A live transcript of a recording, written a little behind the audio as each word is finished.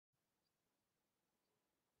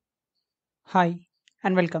Hi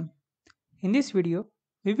and welcome. In this video,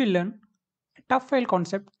 we will learn a tough file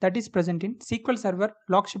concept that is present in SQL Server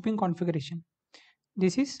log shipping configuration.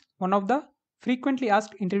 This is one of the frequently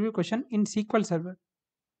asked interview question in SQL Server.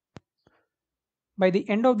 By the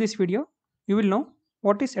end of this video, you will know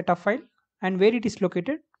what is a tough file and where it is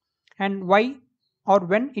located and why or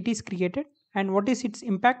when it is created and what is its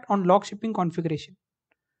impact on log shipping configuration.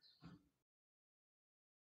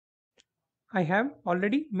 I have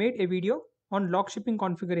already made a video on log shipping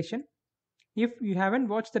configuration. If you haven't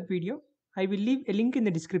watched that video, I will leave a link in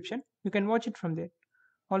the description. You can watch it from there.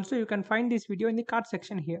 Also, you can find this video in the card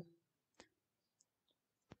section here.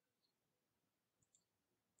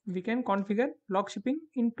 We can configure log shipping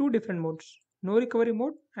in two different modes, no recovery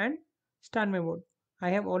mode and standby mode. I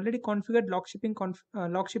have already configured log shipping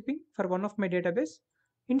for one of my database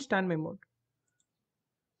in standby mode.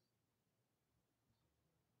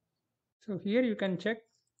 So here you can check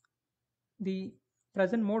the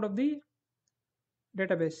present mode of the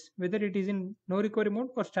database, whether it is in no recovery mode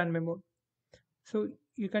or standby mode. So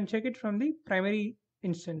you can check it from the primary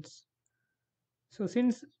instance. So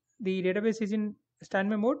since the database is in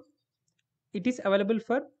standby mode, it is available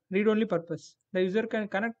for read-only purpose. The user can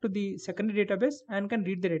connect to the secondary database and can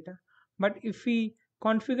read the data. But if we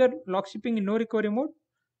configure log shipping in no recovery mode,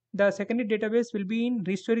 the secondary database will be in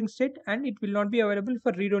restoring state and it will not be available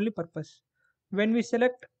for read-only purpose. When we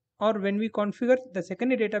select or when we configure the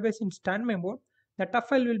secondary database in standby mode, the TUF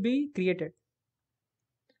file will be created.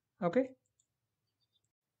 Okay.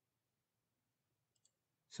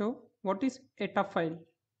 So what is a TUF file?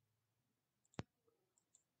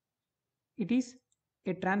 It is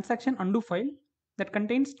a transaction undo file that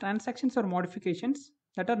contains transactions or modifications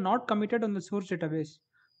that are not committed on the source database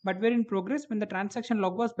but were in progress when the transaction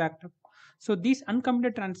log was backed up. So these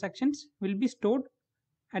uncommitted transactions will be stored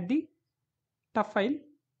at the TUF file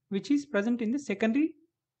which is present in the secondary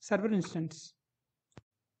server instance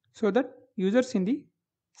so that users in the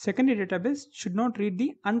secondary database should not read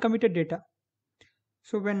the uncommitted data.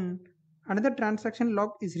 So when another transaction log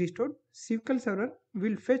is restored, SQL Server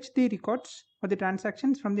will fetch the records of the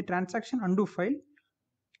transactions from the transaction undo file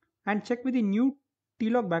and check with the new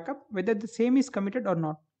tlog backup whether the same is committed or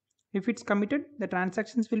not. If it's committed, the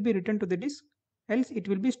transactions will be returned to the disk, else it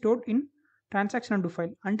will be stored in transaction undo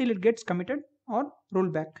file until it gets committed or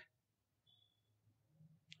rolled back.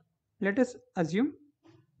 Let us assume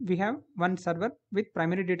we have one server with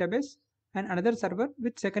primary database and another server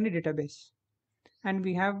with secondary database, and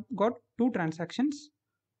we have got two transactions.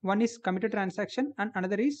 One is committed transaction and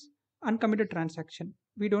another is uncommitted transaction.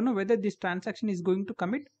 We don't know whether this transaction is going to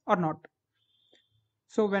commit or not.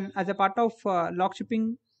 So when as a part of log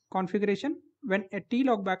shipping configuration, when a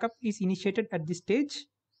tlog backup is initiated at this stage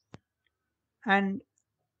and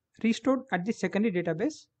restored at the secondary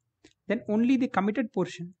database, then only the committed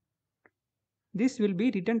portion, this will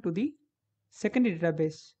be returned to the secondary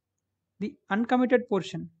database. The uncommitted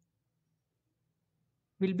portion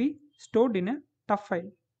will be stored in a TUF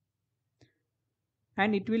file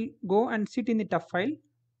and it will go and sit in the TUF file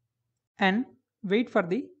and wait for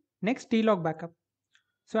the next tlog backup.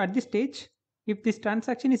 So at this stage, if this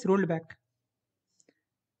transaction is rolled back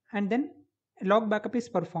and then a log backup is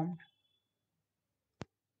performed,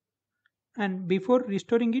 and before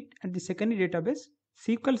restoring it at the secondary database,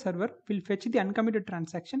 SQL Server will fetch the uncommitted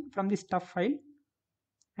transaction from this TUF file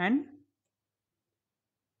and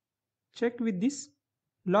check with this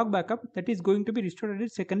log backup that is going to be restored at the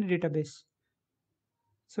secondary database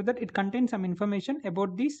so that it contains some information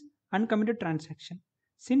about this uncommitted transaction.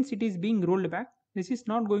 Since it is being rolled back, this is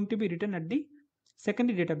not going to be written at the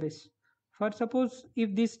secondary database. For suppose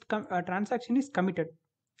if this transaction is committed,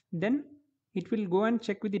 then it will go and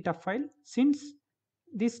check with the TUF file. Since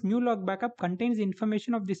this new log backup contains the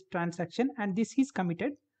information of this transaction and this is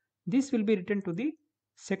committed, this will be written to the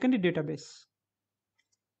secondary database.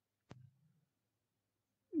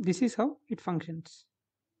 This is how it functions.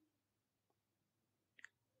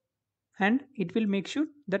 And it will make sure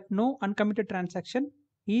that no uncommitted transaction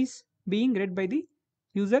is being read by the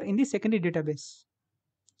user in the secondary database.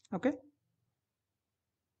 Okay.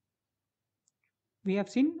 We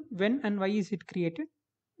have seen when and why is it created.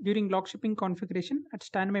 During log shipping configuration at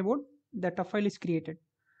standby mode, the TUF file is created.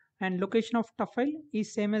 And location of TUF file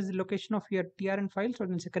is same as the location of your TRN files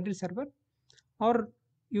on the secondary server. Or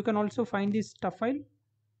you can also find this TUF file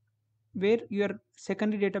where your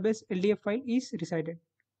secondary database LDF file is resided.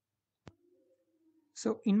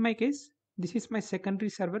 So in my case, this is my secondary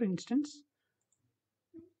server instance.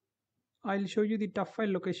 I'll show you the TUF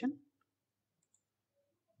file location.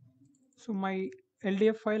 So my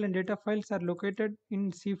LDF file and data files are located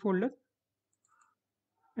in C folder.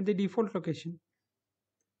 at the default location.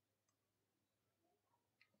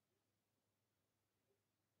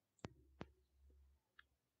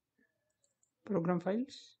 Program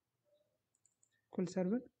files, SQL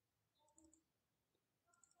Server.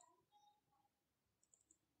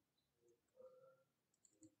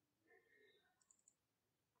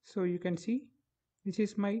 So you can see this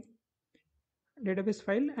is my database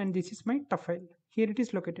file and this is my TUF file. Here it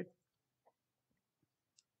is located.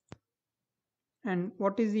 And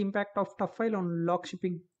what is the impact of TUF file on log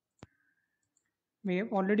shipping? We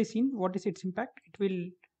have already seen what is its impact. It will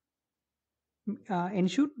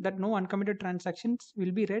ensure that no uncommitted transactions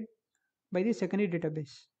will be read by the secondary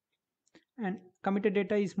database. And committed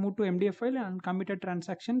data is moved to MDF file and committed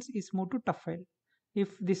transactions is moved to TUF file.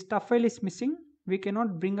 If this TUF file is missing, we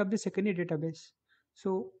cannot bring up the secondary database.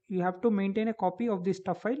 So you have to maintain a copy of this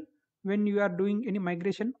TUF file when you are doing any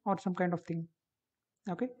migration or some kind of thing.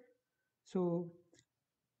 Okay. So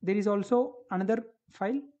there is also another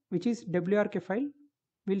file which is WRK file.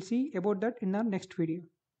 We'll see about that in our next video.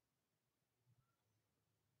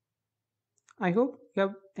 I hope you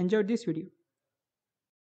have enjoyed this video.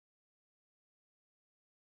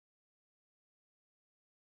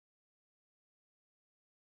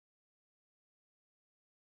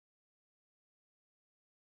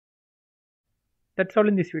 That's all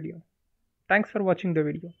in this video. Thanks for watching the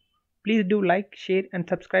video. Please do like, share and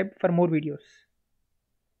subscribe for more videos.